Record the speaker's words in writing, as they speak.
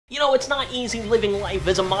You know, it's not easy living life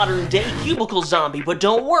as a modern-day cubicle zombie, but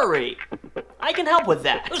don't worry. I can help with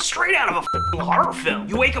that. It's straight out of a f***ing horror film.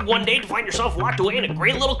 You wake up one day to find yourself locked away in a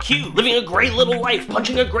great little cube, living a great little life,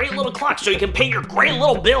 punching a great little clock so you can pay your great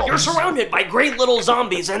little bills. You're surrounded by great little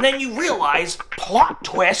zombies, and then you realize, plot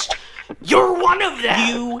twist, you're one of them!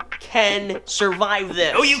 You can survive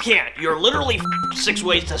this. No, you can't. You're literally 6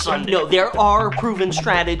 ways to Sunday. No, there are proven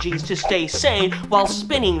strategies to stay sane while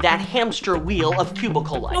spinning that hamster wheel of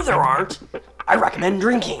cubicle life. No, there aren't. I recommend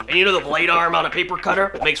drinking. And you know the blade arm on a paper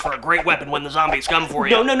cutter? It makes for a great weapon when the zombies come for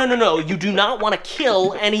you. No. You do not want to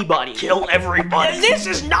kill anybody. Kill everybody. This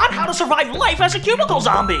is not how to survive life as a cubicle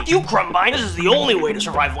zombie. You krumbine, this is the only way to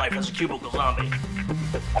survive life as a cubicle zombie.